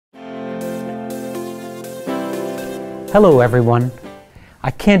Hello everyone.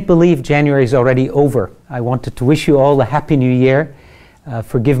 I can't believe January is already over. I wanted to wish you all a happy new year.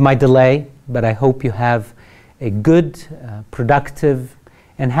 Forgive my delay, but I hope you have a good, productive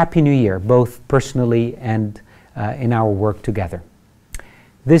and happy new year, both personally and in our work together.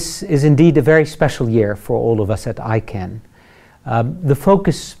 This is indeed a very special year for all of us at ICANN. The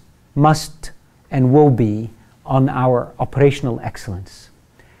focus must and will be on our operational excellence.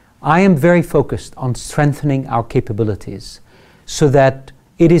 I am very focused on strengthening our capabilities so that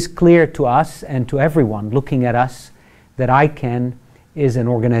it is clear to us and to everyone looking at us that ICANN is an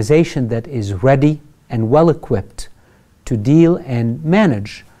organization that is ready and well equipped to deal and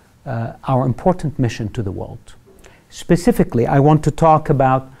manage our important mission to the world. Specifically, I want to talk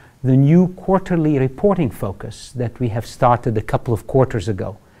about the new quarterly reporting focus that we have started a couple of quarters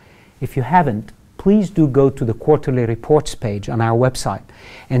ago. If you haven't, please do go to the quarterly reports page on our website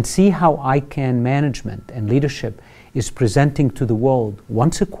and see how ICANN management and leadership is presenting to the world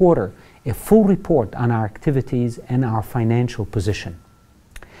once a quarter a full report on our activities and our financial position.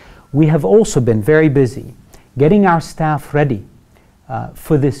 We have also been very busy getting our staff ready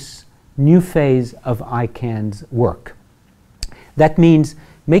for this new phase of ICANN's work. That means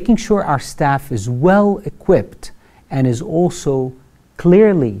making sure our staff is well equipped and is also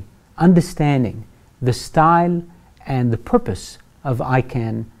clearly understanding the style and the purpose of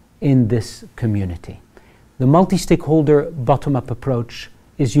ICANN in this community. The multi-stakeholder bottom-up approach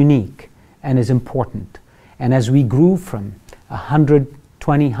is unique and is important. And as we grew from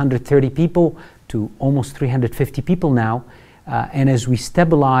 120, 130 people to almost 350 people now, and as we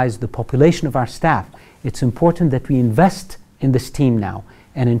stabilize the population of our staff, it's important that we invest in this team now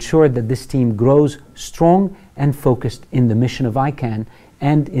and ensure that this team grows strong and focused in the mission of ICANN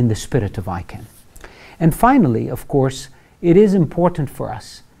and in the spirit of ICANN. And finally, of course, it is important for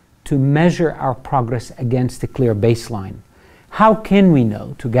us to measure our progress against a clear baseline. How can we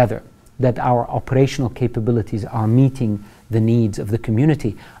know together that our operational capabilities are meeting the needs of the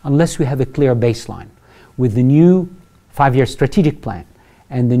community unless we have a clear baseline? With the new 5-year strategic plan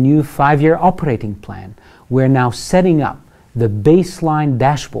and the new 5-year operating plan, we're now setting up the baseline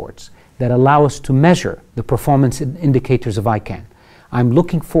dashboards that allow us to measure the performance indicators of ICANN. I'm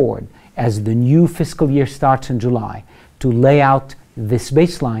looking forward, as the new fiscal year starts in July, to lay out this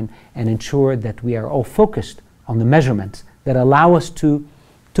baseline and ensure that we are all focused on the measurements that allow us to,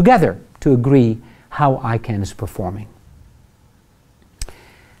 together, to agree how ICANN is performing.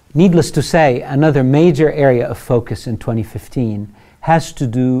 Needless to say, another major area of focus in 2015 has to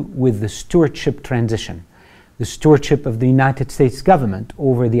do with the stewardship transition, the stewardship of the United States government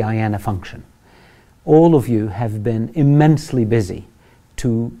over the IANA function. All of you have been immensely busy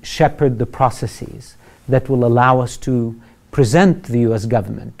to shepherd the processes that will allow us to present the US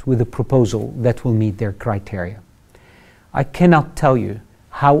government with a proposal that will meet their criteria. I cannot tell you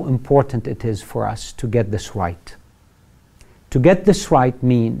how important it is for us to get this right. To get this right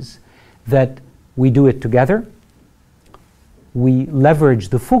means that we do it together, we leverage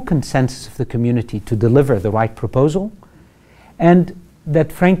the full consensus of the community to deliver the right proposal, and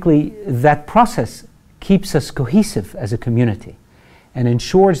that frankly, that process keeps us cohesive as a community and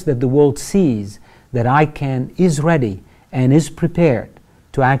ensures that the world sees that ICANN is ready and is prepared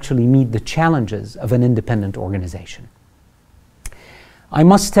to actually meet the challenges of an independent organization. I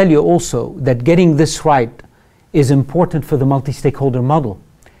must tell you also that getting this right is important for the multi-stakeholder model.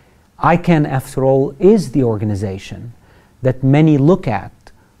 ICANN, after all, is the organization that many look at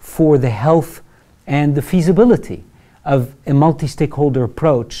for the health and the feasibility of a multi-stakeholder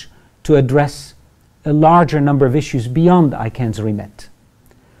approach to address a larger number of issues beyond ICANN's remit.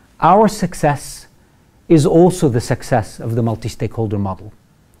 Our success is also the success of the multi-stakeholder model.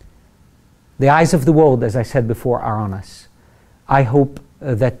 The eyes of the world, as I said before, are on us. I hope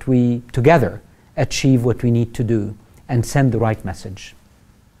that we together achieve what we need to do and send the right message.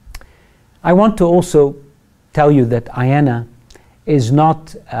 I want to also tell you that IANA is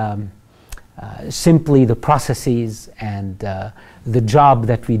not simply the processes and the job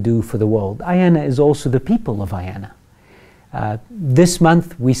that we do for the world. IANA is also the people of IANA. This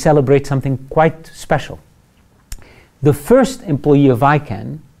month we celebrate something quite special. The first employee of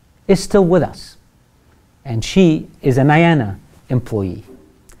ICANN is still with us, and she is an IANA employee.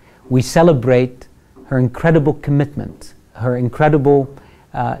 We celebrate her incredible commitment, her incredible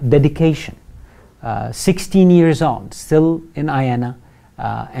dedication. 16 years on, still in IANA,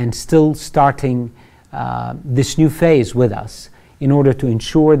 and still starting this new phase with us in order to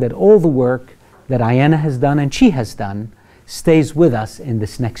ensure that all the work that IANA has done and she has done stays with us in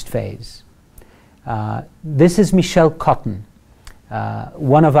this next phase. This is Michelle Cotton,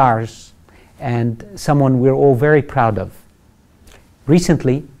 one of ours, and someone we're all very proud of.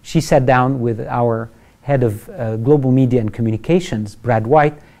 Recently, she sat down with our head of global media and communications, Brad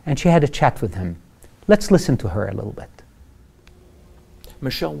White, and she had a chat with him. Let's listen to her a little bit.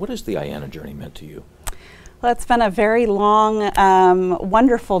 Michelle, what has the IANA journey meant to you? Well, it's been a very long,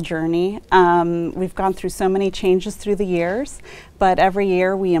 wonderful journey. We've gone through so many changes through the years, but every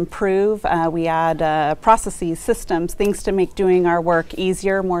year we improve, we add processes, systems, things to make doing our work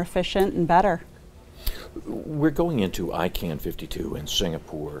easier, more efficient, and better. We're going into ICANN 52 in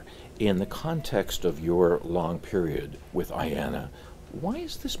Singapore. In the context of your long period with IANA, why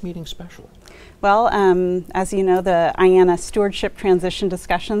is this meeting special? Well, as you know, the IANA stewardship transition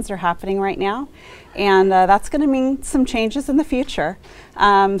discussions are happening right now, and that's going to mean some changes in the future.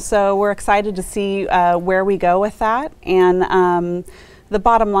 So we're excited to see where we go with that, and the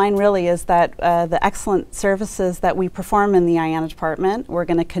bottom line really is that the excellent services that we perform in the IANA department, we're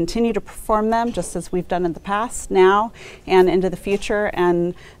going to continue to perform them just as we've done in the past, now, and into the future,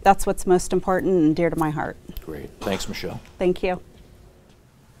 and that's what's most important and dear to my heart. Great. Thanks, Michelle. Thank you.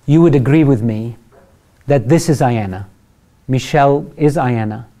 You would agree with me that this is IANA. Michelle is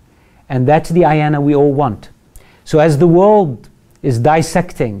IANA, and that's the IANA we all want. So as the world is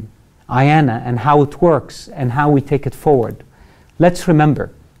dissecting IANA and how it works and how we take it forward, let's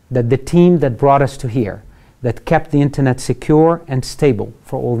remember that the team that brought us to here, that kept the internet secure and stable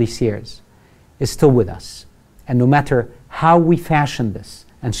for all these years, is still with us. And no matter how we fashion this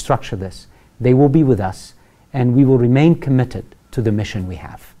and structure this, they will be with us, and we will remain committed to the mission we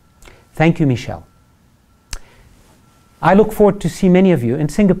have. Thank you, Michelle. I look forward to see many of you in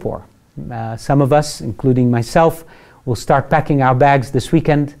Singapore. Some of us, including myself, will start packing our bags this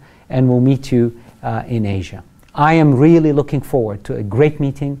weekend, and we'll meet you in Asia. I am really looking forward to a great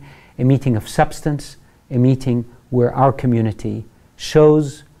meeting, a meeting of substance, a meeting where our community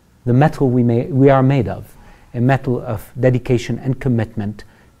shows the metal we are made of, a metal of dedication and commitment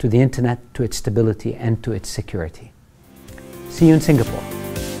to the internet, to its stability, and to its security. See you in Singapore.